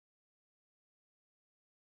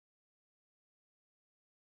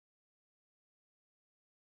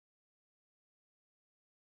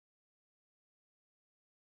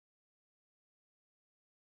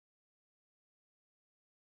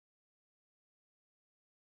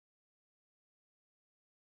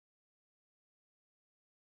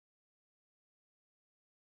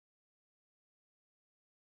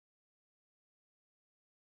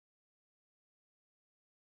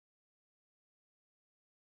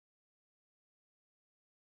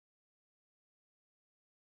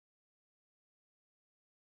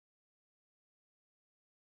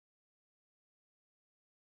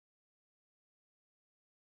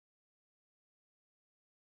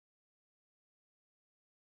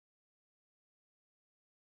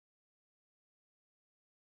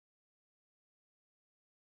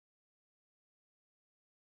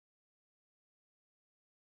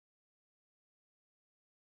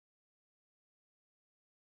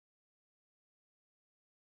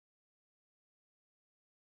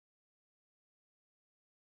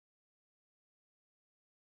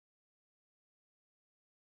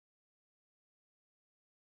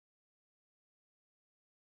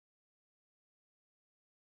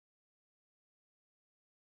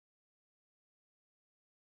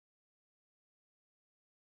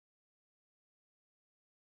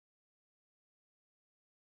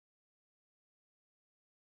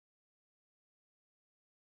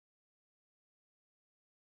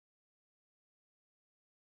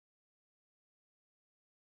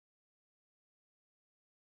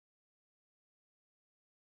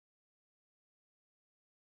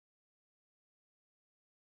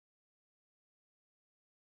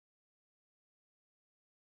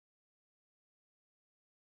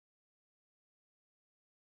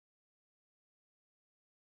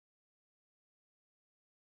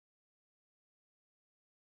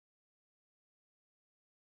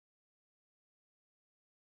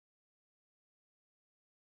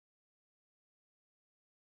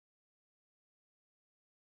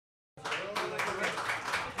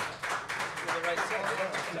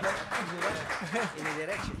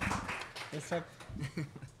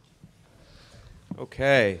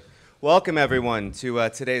Okay. Welcome, everyone, to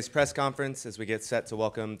today's press conference as we get set to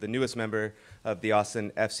welcome the newest member of the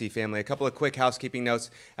Austin FC family. A couple of quick housekeeping notes.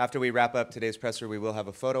 After we wrap up today's presser, we will have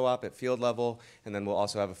a photo op at field level, and then we'll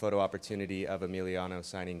also have a photo opportunity of Emiliano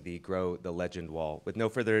signing the Grow the Legend wall. With no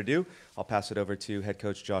further ado, I'll pass it over to head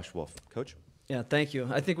coach Josh Wolff. Coach? Yeah, thank you.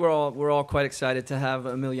 I think we're all quite excited to have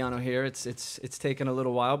Emiliano here. It's taken a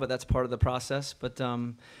little while, but that's part of the process. But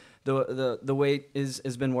the wait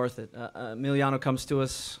has been worth it. Emiliano comes to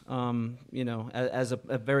us, as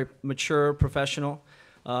a very mature professional,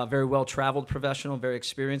 very well-traveled professional, very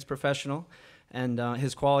experienced professional, and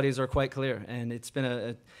his qualities are quite clear. And it's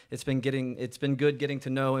been good getting to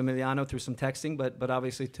know Emiliano through some texting, but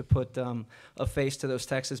obviously to put a face to those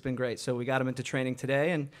texts has been great. So we got him into training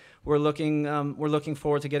today, and we're looking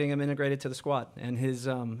forward to getting him integrated to the squad. And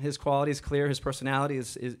his quality is clear, his personality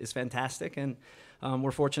is fantastic, and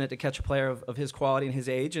we're fortunate to catch a player of his quality and his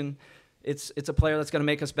age, and it's a player that's going to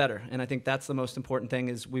make us better. And I think that's the most important thing,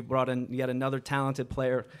 is we brought in yet another talented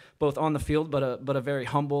player, both on the field, but a very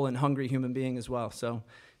humble and hungry human being as well. So,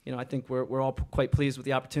 I think we're all quite pleased with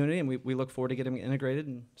the opportunity, and we look forward to getting him integrated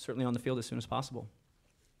and certainly on the field as soon as possible.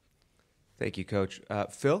 Thank you, Coach.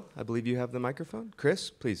 Phil, I believe you have the microphone.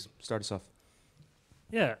 Chris, please start us off.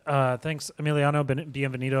 Yeah, thanks, Emiliano.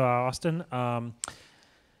 Bienvenido a Austin.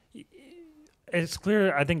 It's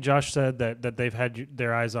clear, I think Josh said that they've had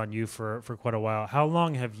their eyes on you for quite a while. How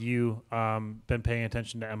long have you been paying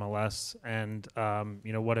attention to MLS, and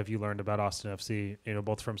what have you learned about Austin FC,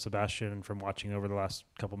 both from Sebastian and from watching over the last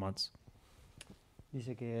couple months?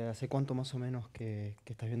 Dice que hace cuánto más o menos que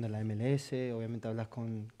estás viendo la MLS. Obviamente hablas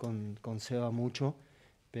con Seba mucho,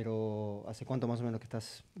 pero hace cuánto más o menos que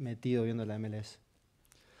estás metido viendo la MLS.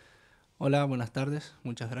 Hola, buenas tardes,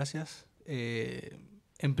 muchas gracias.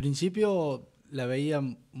 En principio la veía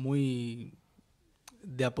muy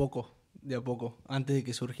de a poco, antes de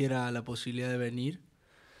que surgiera la posibilidad de venir.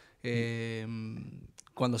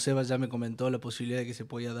 Cuando Seba ya me comentó la posibilidad de que se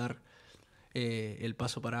podía dar el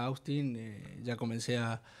paso para Austin, ya comencé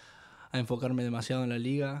a enfocarme demasiado en la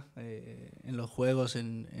liga, en los juegos,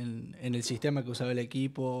 en el sistema que usaba el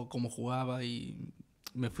equipo, cómo jugaba, y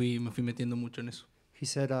me fui metiendo mucho en eso. He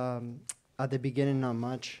said at the beginning not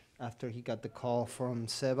much. After he got the call from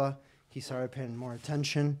Seba, he started paying more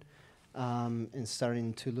attention and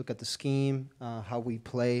starting to look at the scheme, how we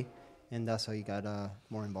play, and that's how he got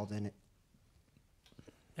more involved in it.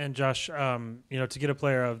 And Josh, to get a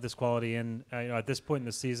player of this quality in, at this point in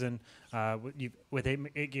the season, with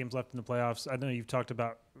eight games left in the playoffs, I know you've talked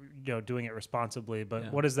about doing it responsibly,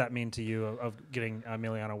 but What does that mean to you of getting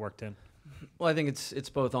Emiliano worked in? Well, I think it's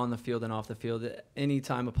both on the field and off the field.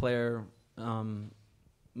 Anytime a player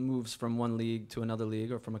moves from one league to another league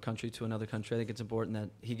or from a country to another country, I think it's important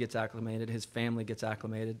that he gets acclimated, his family gets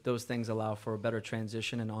acclimated. Those things allow for a better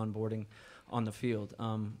transition and onboarding on the field.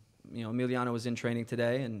 Emiliano was in training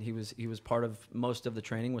today, and he was part of most of the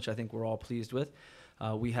training, which I think we're all pleased with.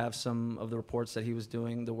 We have some of the reports that he was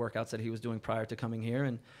doing, the workouts that he was doing prior to coming here,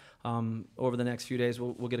 and over the next few days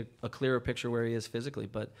we'll get a clearer picture where he is physically.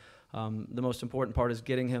 But the most important part is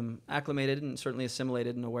getting him acclimated and certainly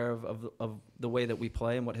assimilated and aware of the way that we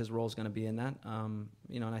play and what his role is going to be in that. And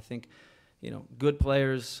I think good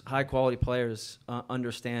players, high-quality players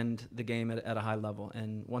understand the game at a high level.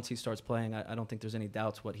 And once he starts playing, I don't think there's any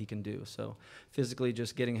doubts what he can do. So physically,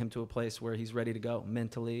 just getting him to a place where he's ready to go,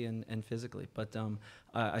 mentally and physically. But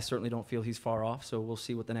I certainly don't feel he's far off, so we'll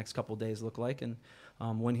see what the next couple of days look like. And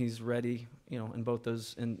when he's ready, in both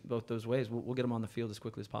those ways, we'll get him on the field as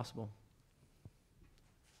quickly as possible.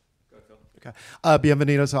 Go ahead, Phil. Okay.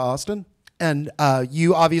 Bienvenidos to Austin. And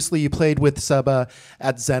you played with Seba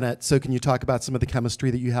at Zenit, so can you talk about some of the chemistry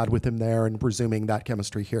that you had with him there and resuming that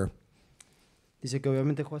chemistry here? Dice que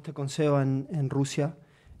obviamente jugaste con Seba en Rusia.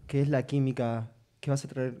 ¿Qué es la química? ¿Qué vas a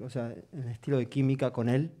traer, el estilo de química con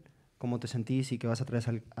él? ¿Cómo te sentís y qué vas a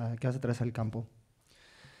traer al campo?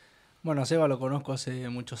 Bueno, a Seba lo conozco hace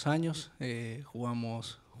muchos años.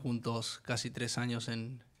 Jugamos juntos casi 3 años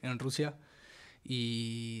en Rusia.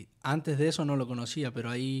 Y antes de eso no lo conocía, pero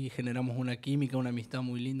ahí generamos una química, una amistad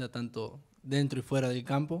muy linda, tanto dentro y fuera del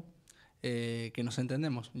campo, que nos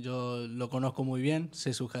entendemos. Yo lo conozco muy bien,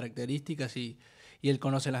 sé sus características y él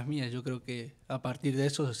conoce las mías. Yo creo que a partir de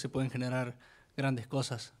eso se pueden generar grandes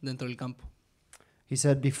cosas dentro del campo. He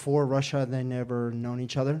said before Russia they never known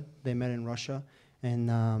each other. They met in Russia, and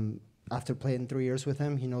after playing 3 years with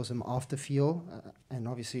him, he knows him off the field and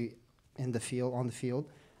obviously on the field.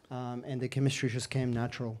 And the chemistry just came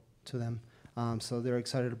natural to them. So they're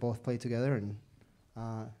excited to both play together and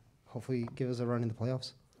hopefully give us a run in the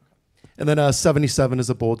playoffs. And then 77 is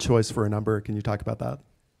a bold choice for a number. Can you talk about that?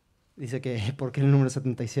 Dice que ¿por qué el número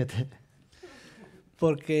 77?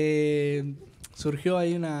 Porque surgió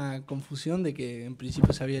ahí una confusión de que en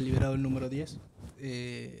principio se había liberado el número 10,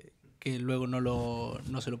 que luego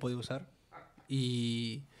no se lo podía usar.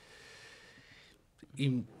 Y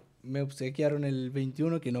me obsequiaron el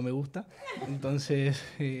 21, que no me gusta. Entonces,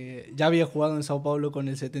 ya había jugado en Sao Paulo con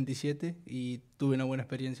el 77 y tuve una buena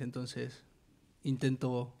experiencia. Entonces,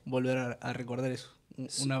 intento volver a recordar eso.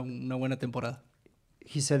 Una buena temporada.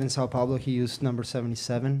 He said in Sao Paulo he used number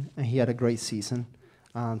 77, and he had a great season.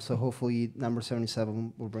 So hopefully number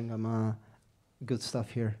 77 will bring him good stuff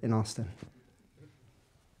here in Austin.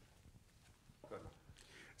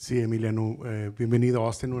 Sí, Emiliano, bienvenido a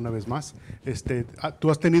Austin una vez más. Tú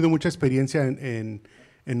has tenido mucha experiencia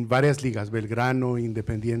en varias ligas, Belgrano,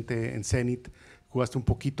 Independiente, en Zenit, jugaste un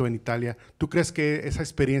poquito en Italia. ¿Tú crees que esa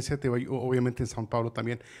experiencia te va, obviamente en São Paulo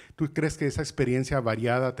también, ¿tú crees que esa experiencia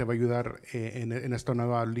variada te va a ayudar en esta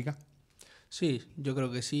nueva liga? Sí, yo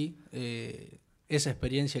creo que sí. Esa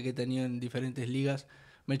experiencia que he tenido en diferentes ligas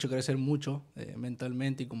me ha hecho crecer mucho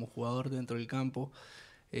mentalmente y como jugador dentro del campo.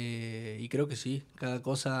 Y creo que sí, cada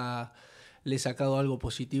cosa le he sacado algo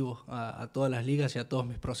positivo a todas las ligas y a todos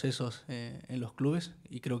mis procesos en los clubes,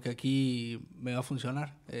 y creo que aquí me va a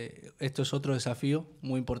funcionar. Esto es otro desafío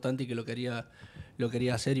muy importante y que lo quería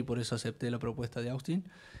hacer, y por eso acepté la propuesta de Austin,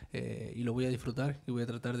 y lo voy a disfrutar y voy a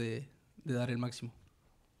tratar de dar el máximo.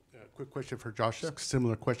 Quick question for Josh,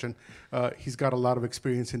 similar question. He's got a lot of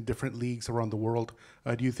experience in different leagues around the world.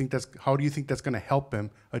 How do you think that's going to help him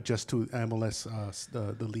adjust to MLS,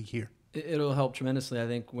 the league here? It'll help tremendously. I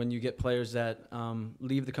think when you get players that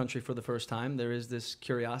leave the country for the first time, there is this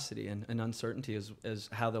curiosity and uncertainty as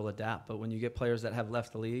how they'll adapt. But when you get players that have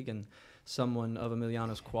left the league, and someone of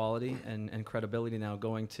Emiliano's quality and credibility now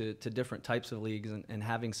going to different types of leagues and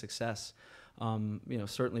having success,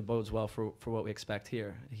 certainly bodes well for what we expect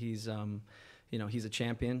here. He's he's a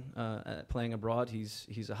champion playing abroad.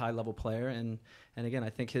 He's a high level player, and again,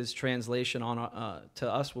 I think his translation on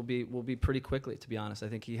to us will be pretty quickly. To be honest, I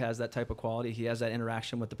think he has that type of quality. He has that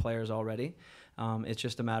interaction with the players already. It's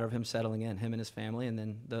just a matter of him settling in, him and his family, and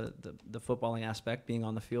then the footballing aspect, being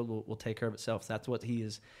on the field, will take care of itself. That's what he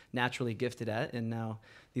is naturally gifted at, and now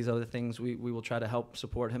these other things we will try to help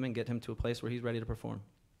support him and get him to a place where he's ready to perform.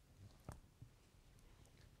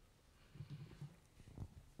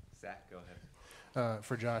 Zach, go ahead.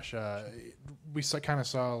 For Josh, we kind of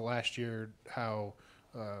saw last year how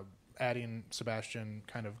adding Sebastian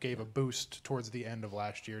kind of gave a boost towards the end of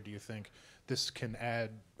last year. Do you think this can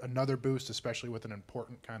add another boost, especially with an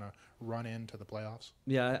important kind of run into the playoffs?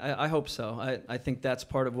 Yeah, I hope so. I think that's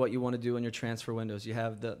part of what you want to do in your transfer windows. You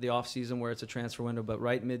have the off season where it's a transfer window, but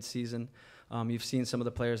right mid-season, you've seen some of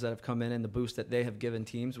the players that have come in and the boost that they have given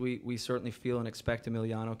teams. We certainly feel and expect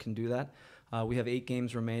Emiliano can do that. We have 8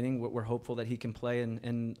 games remaining. We're hopeful that he can play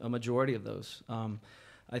in a majority of those.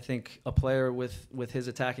 I think a player with his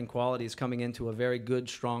attacking qualities coming into a very good,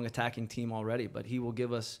 strong attacking team already, but he will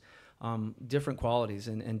give us different qualities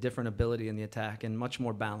and different ability in the attack and much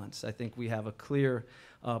more balance. I think we have a clear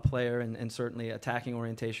player and certainly attacking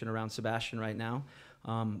orientation around Sebastian right now.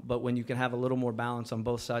 But when you can have a little more balance on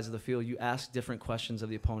both sides of the field, you ask different questions of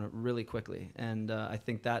the opponent really quickly. And I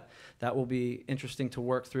think that will be interesting to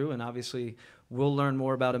work through. And obviously, we'll learn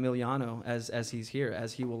more about Emiliano as he's here,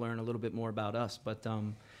 as he will learn a little bit more about us. But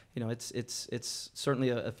it's certainly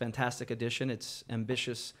a fantastic addition. It's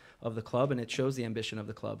ambitious of the club, and it shows the ambition of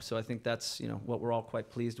the club. So I think that's what we're all quite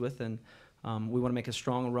pleased with. And we want to make as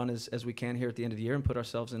strong a run as we can here at the end of the year and put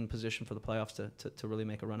ourselves in position for the playoffs to really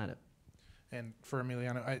make a run at it. And for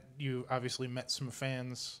Emiliano, you obviously met some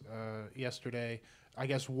fans yesterday. I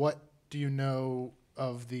guess, what do you know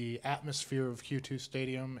of the atmosphere of Q2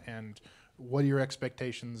 Stadium, and what are your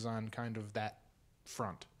expectations on kind of that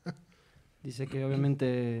front? Dice que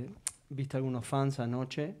obviamente viste algunos fans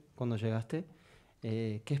anoche cuando llegaste.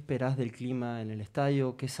 ¿Qué esperás del clima en el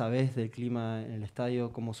estadio? ¿Qué sabés del clima en el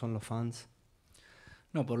estadio? ¿Cómo son los fans?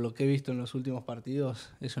 No, por lo que he visto en los últimos partidos,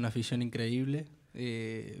 es una afición increíble.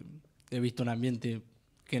 He visto un ambiente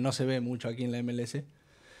que no se ve mucho aquí en la MLS,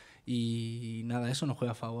 y nada, eso nos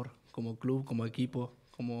juega a favor como club, como equipo,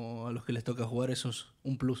 como a los que les toca jugar. Eso es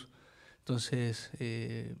un plus. Entonces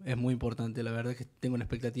es muy importante. La verdad es que tengo una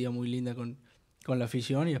expectativa muy linda con la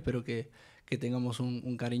afición, y espero que tengamos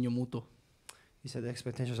un cariño mutuo. He said the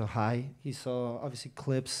expectations are high. He saw obviously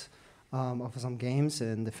clips of some games,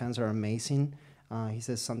 and the fans are amazing. He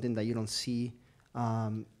says something that you don't see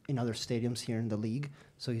in other stadiums here in the league.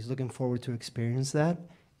 So he's looking forward to experience that,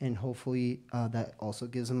 and hopefully that also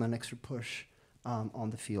gives him an extra push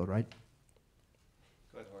on the field, right?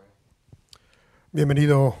 Go ahead,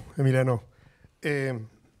 Bienvenido, Emiliano.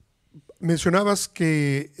 Mencionabas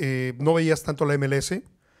que no veías tanto la MLS.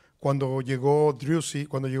 Cuando llegó Driussi,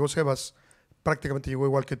 cuando llegó Sebas, prácticamente llegó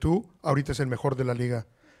igual que tú. Ahorita es el mejor de la liga.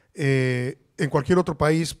 En cualquier otro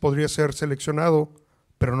país podría ser seleccionado,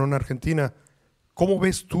 pero no en Argentina. ¿Cómo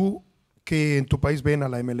ves tú que en tu país ven a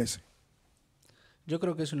la MLS? Yo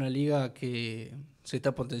creo que es una liga que se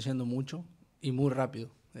está potenciando mucho y muy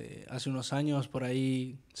rápido. Hace unos años por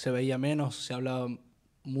ahí se veía menos, se hablaba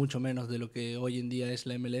mucho menos de lo que hoy en día es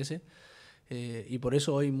la MLS. Y por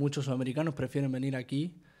eso hoy muchos sudamericanos prefieren venir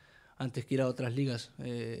aquí antes que ir a otras ligas.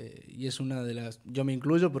 Y es una de las... Yo me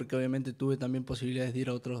incluyo porque obviamente tuve también posibilidades de ir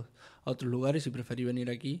a otros lugares y preferí venir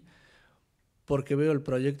aquí porque veo el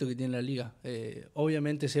proyecto que tiene la liga.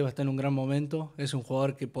 Obviamente Seba está en un gran momento, es un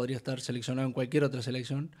jugador que podría estar seleccionado en cualquier otra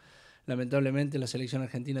selección. Lamentablemente la selección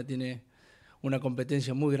argentina tiene una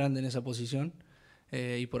competencia muy grande en esa posición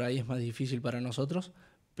y por ahí es más difícil para nosotros,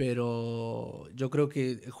 pero yo creo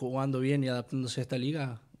que jugando bien y adaptándose a esta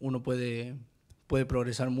liga uno puede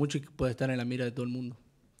progresar mucho y puede estar en la mira de todo el mundo.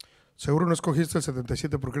 Seguro no escogiste el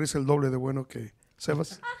 77 porque eres el doble de bueno que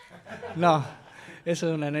Sebas. No,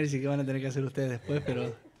 eso es un análisis que van a tener que hacer ustedes después,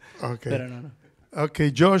 pero no.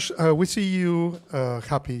 Okay, Josh, we see you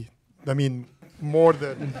happy. I mean, more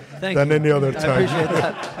than Thank you. any other I time. appreciate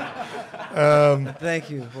that. Thank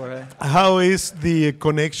you, Jorge. How is the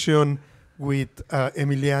connection with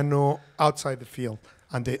Emiliano outside the field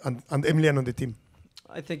and Emiliano and the team?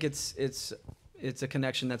 I think it's a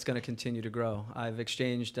connection that's going to continue to grow. I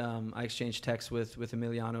exchanged texts with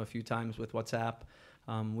Emiliano a few times with WhatsApp.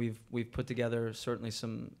 We've put together certainly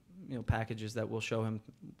some packages that will show him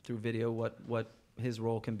through video what his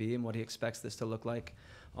role can be and what he expects this to look like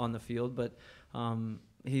on the field. But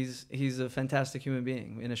he's a fantastic human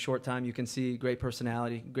being. In a short time, you can see great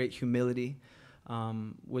personality, great humility,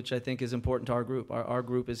 which I think is important to our group. Our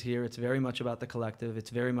group is here. It's very much about the collective.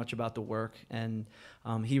 It's very much about the work, and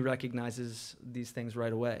he recognizes these things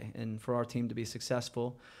right away. And for our team to be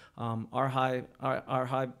successful, our high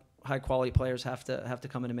quality players have to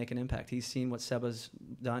come in and make an impact. He's seen what Seba's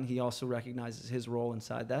done. He also recognizes his role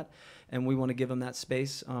inside that, and we want to give him that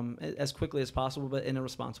space as quickly as possible, but in a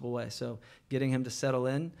responsible way. So getting him to settle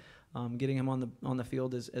in, getting him on the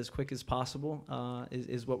field as quick as possible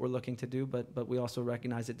is what we're looking to do. But we also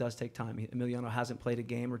recognize it does take time. Emiliano hasn't played a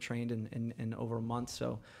game or trained in over a month,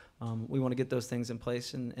 so we want to get those things in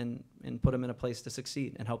place and put him in a place to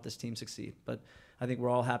succeed and help this team succeed. But I think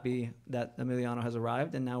we're all happy that Emiliano has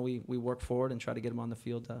arrived, and now we work forward and try to get him on the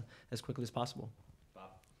field as quickly as possible.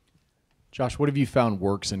 Josh, what have you found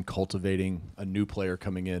works in cultivating a new player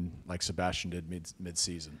coming in like Sebastian did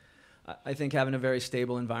mid-season? I think having a very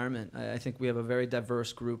stable environment. I think we have a very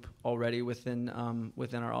diverse group already within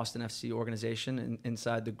our Austin FC organization and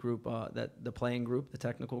inside the group, the playing group, the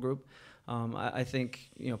technical group. I think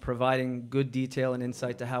providing good detail and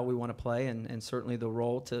insight to how we want to play, and certainly the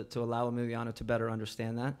role to allow Emiliano to better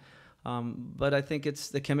understand that. But I think it's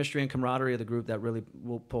the chemistry and camaraderie of the group that really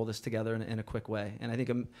will pull this together in a quick way. And I think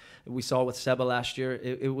we saw with Seba last year,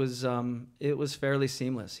 it was fairly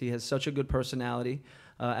seamless. He has such a good personality,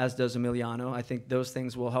 as does Emiliano. I think those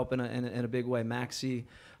things will help in a big way. Maxi,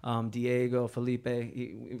 Diego, Felipe,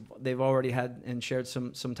 they've already had and shared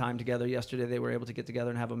some time together. Yesterday they were able to get together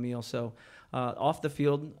and have a meal. So off the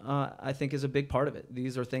field, I think is a big part of it.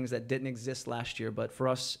 These are things that didn't exist last year, but for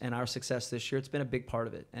us and our success this year, it's been a big part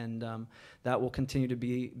of it. And that will continue to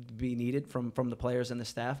be needed from the players and the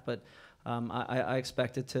staff. But I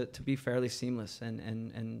expect it to be fairly seamless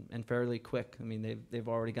and fairly quick. I mean, they've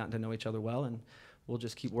already gotten to know each other well, and we'll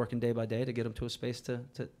just keep working day by day to get them to a space to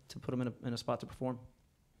put them in a spot to perform.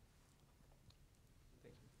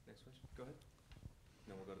 Next question. Go ahead.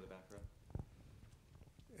 Then we'll go to the back row.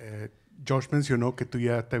 Josh mencionó que tú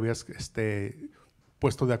ya te habías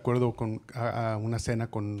puesto de acuerdo a una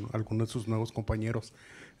cena con algunos de sus nuevos compañeros.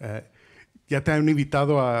 ¿Ya te han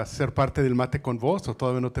invitado a ser parte del mate con vos o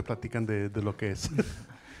todavía no te platican de lo que es?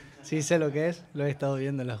 Sí, sé lo que es, lo he estado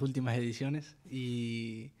viendo en las últimas ediciones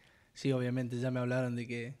y sí, obviamente ya me hablaron de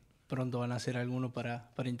que pronto van a hacer alguno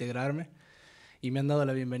para integrarme y me han dado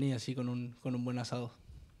la bienvenida así con un buen asado.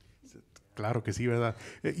 Claro que sí, ¿verdad?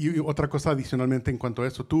 Y otra cosa adicionalmente en cuanto a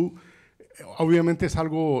eso, tú obviamente es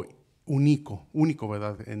algo único,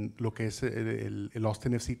 ¿verdad? En lo que es el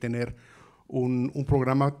Austin FC tener un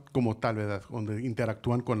programa como tal, ¿verdad? Donde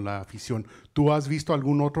interactúan con la afición. ¿Tú has visto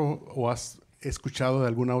algún otro o has escuchado de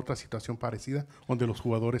alguna otra situación parecida donde los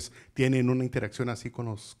jugadores tienen una interacción así con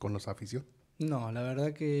los afición? No, la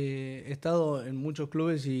verdad que he estado en muchos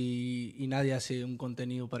clubes y nadie hace un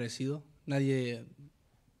contenido parecido. Nadie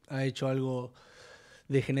ha hecho algo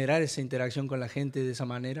de generar esa interacción con la gente de esa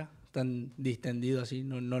manera, tan distendido así,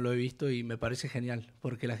 no lo he visto y me parece genial,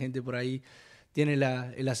 porque la gente por ahí tiene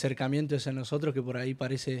el acercamiento hacia nosotros que por ahí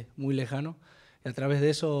parece muy lejano, y a través de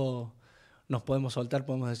eso nos podemos soltar,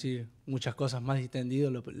 podemos decir muchas cosas más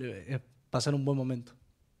distendido, es pasar un buen momento.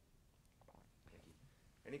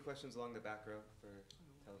 Any questions along the back row for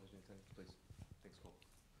television attendants, please? Thanks, Cole.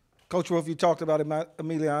 Coach Wolff, you talked about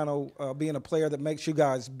Emiliano being a player that makes you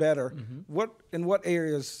guys better. In what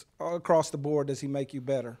areas across the board does he make you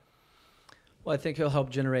better? Well, I think he'll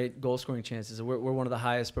help generate goal-scoring chances. We're one of the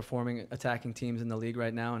highest-performing attacking teams in the league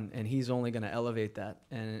right now, and he's only going to elevate that.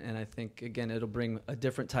 And I think, again, it'll bring a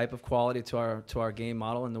different type of quality to our game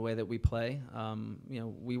model and the way that we play.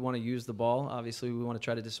 We want to use the ball. Obviously, we want to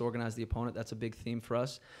try to disorganize the opponent. That's a big theme for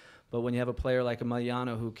us. But when you have a player like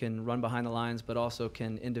Emiliano who can run behind the lines but also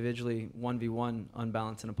can individually 1v1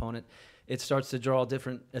 unbalance an opponent, it starts to draw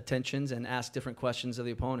different attentions and ask different questions of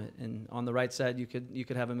the opponent. And on the right side, you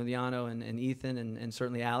could have Emiliano and Ethan and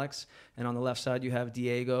certainly Alex. And on the left side, you have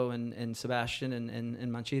Diego and Sebastian and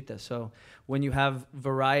Manchita. So when you have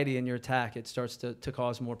variety in your attack, it starts to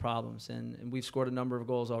cause more problems. And we've scored a number of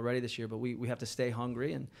goals already this year, but we have to stay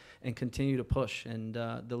hungry and continue to push. And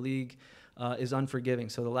the league is unforgiving.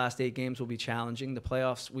 So the last 8 games will be challenging. The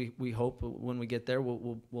playoffs, we hope when we get there,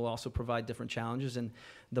 we'll also provide different challenges. And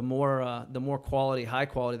the more quality, high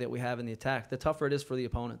quality that we have in the attack, the tougher it is for the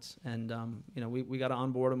opponents. And we got to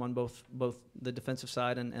onboard them on both the defensive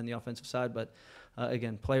side and the offensive side. But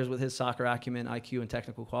again, players with his soccer acumen, IQ, and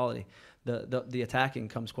technical quality, the attacking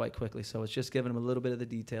comes quite quickly. So it's just giving him a little bit of the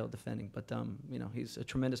detailed defending. But he's a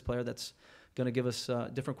tremendous player that's going to give us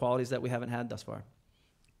different qualities that we haven't had thus far.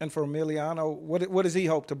 And for Emiliano, what does he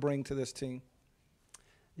hope to bring to this team?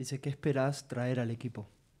 Dice, ¿qué esperas traer al equipo?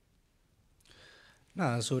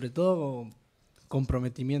 Nada, sobre todo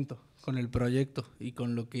comprometimiento con el proyecto y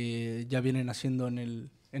con lo que ya vienen haciendo en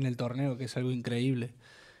el torneo, que es algo increíble.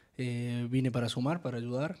 Vine para sumar, para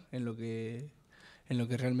ayudar en lo que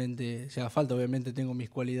realmente se haga falta. Obviamente tengo mis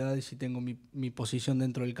cualidades y tengo mi posición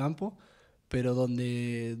dentro del campo, pero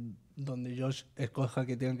donde Josh escoja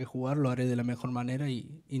que tengan que jugar, lo haré de la mejor manera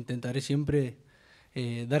y intentaré siempre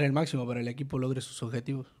dar el máximo para el equipo logre sus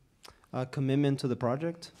objetivos. Commitment to the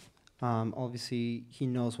project. Obviously, he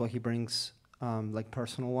knows what he brings, like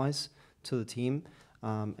personal-wise, to the team,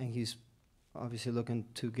 and he's obviously looking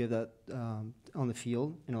to give that on the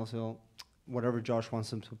field, and also whatever Josh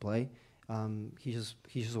wants him to play. He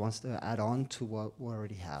just wants to add on to what we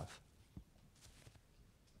already have.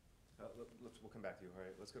 We'll come back to you. All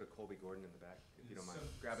right, let's go to Colby Gordon in the back, if you don't mind.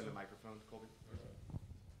 Grabbing the microphone, Colby.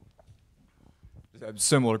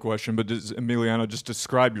 Similar question, but does Emiliano just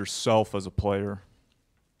describe yourself as a player?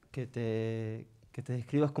 Que te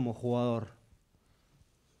describas como jugador.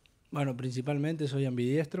 Bueno, principalmente soy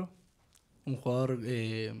ambidiestro, un jugador,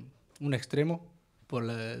 un extremo, por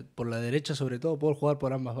la derecha sobre todo, puedo jugar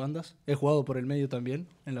por ambas bandas. He jugado por el medio también,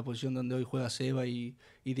 en la posición donde hoy juega Seba y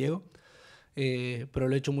Diego, pero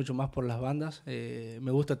lo he hecho mucho más por las bandas.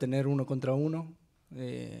 Me gusta tener 1 contra 1,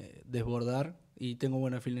 desbordar, y tengo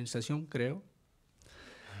buena finalización, creo.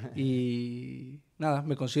 Y nada,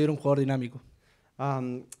 me considero un jugador dinámico.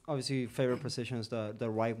 Obviously, favorite position is the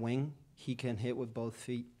right wing. He can hit with both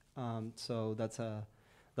feet, so that's a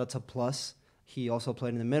plus. He also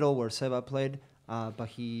played in the middle where Seba played, but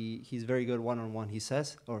he's very good one-on-one, he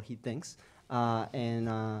says, or he thinks. But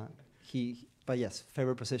yes,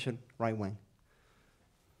 favorite position, right wing.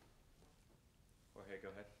 Jorge, go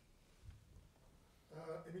ahead.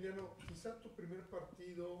 Emiliano, quizá tu primer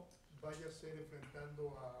partido vaya a ser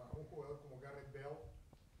enfrentando a un jugador como Gareth Bale,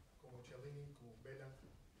 como Chiellini, como Vela.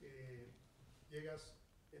 ¿Llegas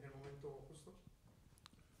en el momento justo?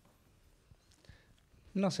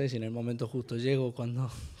 No sé si en el momento justo llego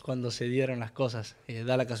cuando se dieron las cosas.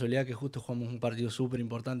 Da la casualidad que justo jugamos un partido súper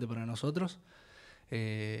importante para nosotros.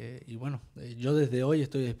 Y bueno, yo desde hoy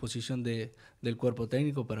estoy a disposición del cuerpo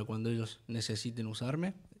técnico para cuando ellos necesiten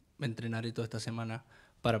usarme. Me entrenaré toda esta semana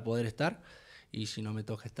para poder estar. Y si no me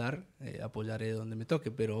toca estar, apoyaré donde me toque.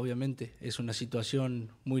 Pero obviamente es una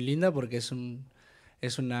situación muy linda porque es una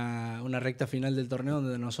recta final del torneo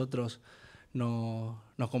donde nosotros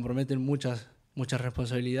nos comprometen muchas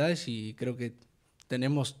responsabilidades y creo que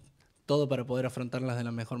tenemos todo para poder afrontarlas de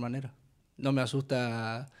la mejor manera. No me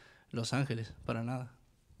asusta Los Ángeles, para nada.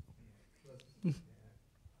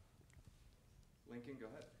 Lincoln, go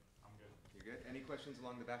ahead. I'm good. You're good? Any questions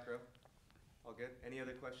along the back row? All good? Any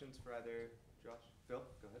other questions for either Josh? Phil,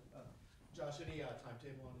 go ahead. Josh, any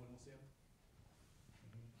timetable on when we'll see him?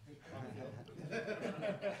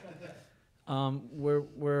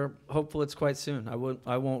 We're hopeful it's quite soon. I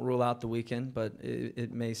won't rule out the weekend, but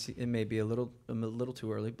it may be a little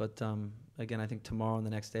too early. But again, I think tomorrow and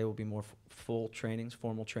the next day will be more formal trainings.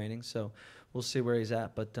 So we'll see where he's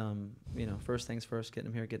at. But first things first, getting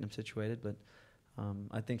him here, getting him situated. But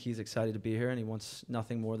I think he's excited to be here, and he wants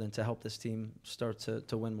nothing more than to help this team start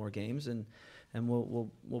to win more games. And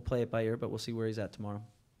we'll play it by ear, but we'll see where he's at tomorrow.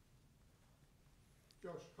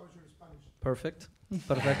 Josh, how's your Spanish? Perfect.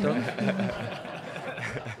 Perfecto.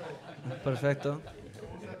 Perfecto.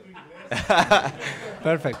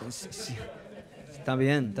 Perfect. Está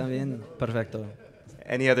bien. Perfecto.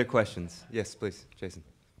 Any other questions? Yes, please, Jason.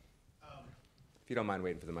 If you don't mind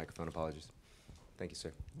waiting for the microphone, apologies. Thank you,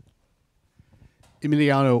 sir.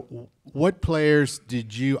 Emiliano, what players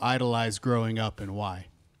did you idolize growing up and why?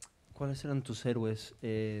 ¿Cuáles eran tus héroes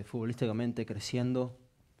futbolísticamente creciendo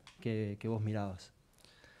que vos mirabas?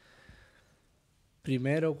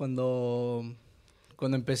 Primero, cuando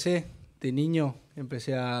empecé de niño,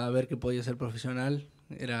 empecé a ver que podía ser profesional.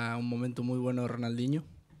 Era un momento muy bueno de Ronaldinho.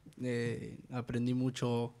 Aprendí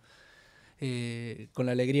mucho con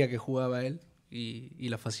la alegría que jugaba él y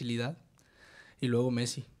la facilidad. Y luego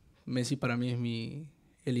Messi. Messi para mí es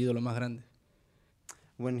el ídolo más grande.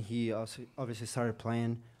 When he obviously started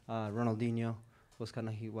playing, Ronaldinho was kind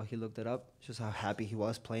of what he looked it up, just how happy he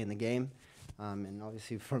was playing the game. And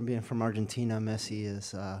obviously, from being from Argentina, Messi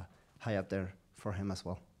is high up there for him as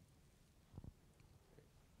well.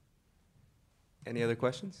 Any other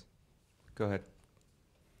questions? Go ahead.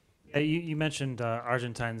 You mentioned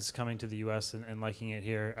Argentines coming to the U.S. and liking it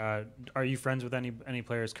here. Are you friends with any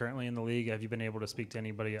players currently in the league? Have you been able to speak to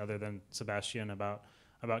anybody other than Sebastian about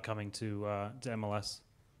coming to MLS?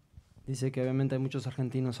 Dice que obviamente hay muchos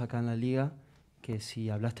argentinos acá en la liga, que si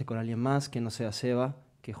hablaste con alguien más que no sea Seba,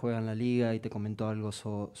 que juega en la liga y te comentó algo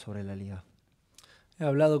sobre la liga. He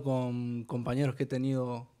hablado con compañeros que he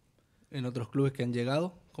tenido en otros clubes que han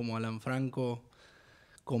llegado, como Alan Franco,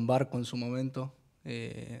 con Barco en su momento.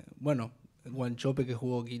 Guanchope, que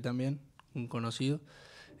jugó aquí también, un conocido.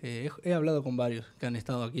 He hablado con varios que han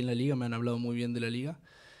estado aquí en la liga, me han hablado muy bien de la liga.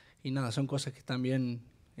 Y nada, son cosas que también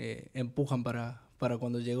empujan para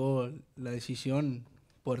cuando llegó la decisión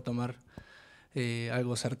poder tomar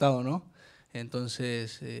algo acertado, ¿no?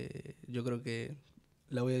 Entonces, yo creo que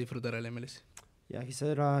la voy a disfrutar al MLS. Yeah, he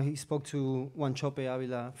said he spoke to Juanchope,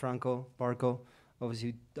 Avila, Franco, Barco,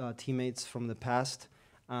 obviously teammates from the past,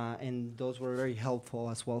 and those were very helpful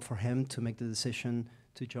as well for him to make the decision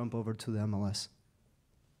to jump over to the MLS.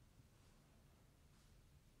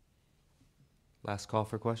 Last call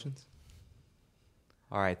for questions?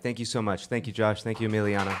 All right, thank you so much. Thank you, Josh. Thank you,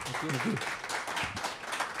 Emiliano. Thank you.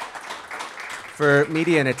 For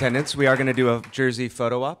media in attendance, we are going to do a jersey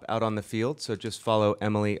photo op out on the field, so just follow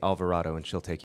Emily Alvarado and she'll take you.